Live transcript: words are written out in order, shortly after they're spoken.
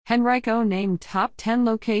Henrico named top 10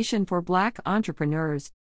 location for Black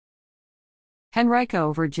entrepreneurs.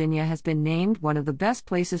 Henrico, Virginia has been named one of the best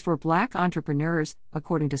places for Black entrepreneurs,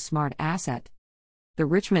 according to Smart Asset. The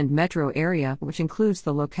Richmond metro area, which includes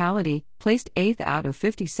the locality, placed 8th out of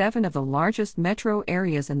 57 of the largest metro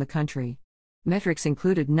areas in the country. Metrics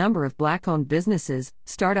included number of Black-owned businesses,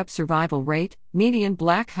 startup survival rate, median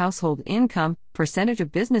Black household income, percentage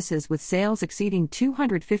of businesses with sales exceeding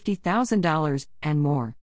 $250,000, and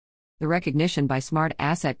more. The recognition by Smart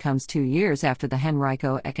Asset comes 2 years after the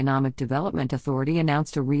Henrico Economic Development Authority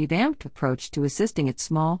announced a revamped approach to assisting its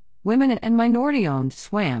small, women and minority-owned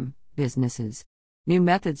SWAM businesses. New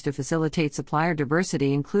methods to facilitate supplier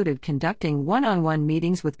diversity included conducting one-on-one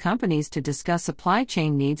meetings with companies to discuss supply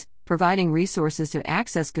chain needs, providing resources to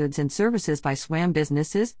access goods and services by SWAM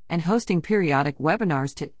businesses, and hosting periodic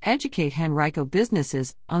webinars to educate Henrico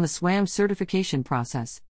businesses on the SWAM certification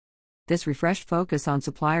process. This refreshed focus on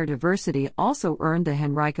supplier diversity also earned the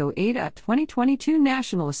Henrico ADA 2022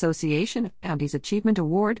 National Association of Counties Achievement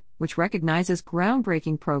Award, which recognizes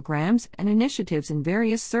groundbreaking programs and initiatives in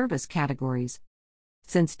various service categories.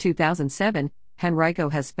 Since 2007, Henrico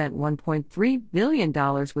has spent $1.3 billion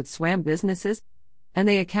with SWAM businesses, and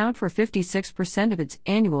they account for 56% of its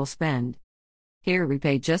annual spend. Here we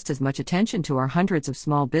pay just as much attention to our hundreds of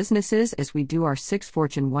small businesses as we do our 6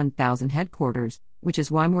 Fortune 1000 headquarters, which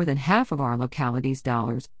is why more than half of our locality's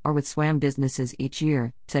dollars are with SWAM businesses each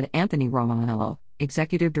year, said Anthony Romanello,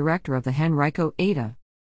 Executive Director of the Henrico ADA.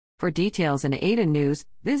 For details and ADA news,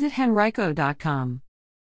 visit henrico.com.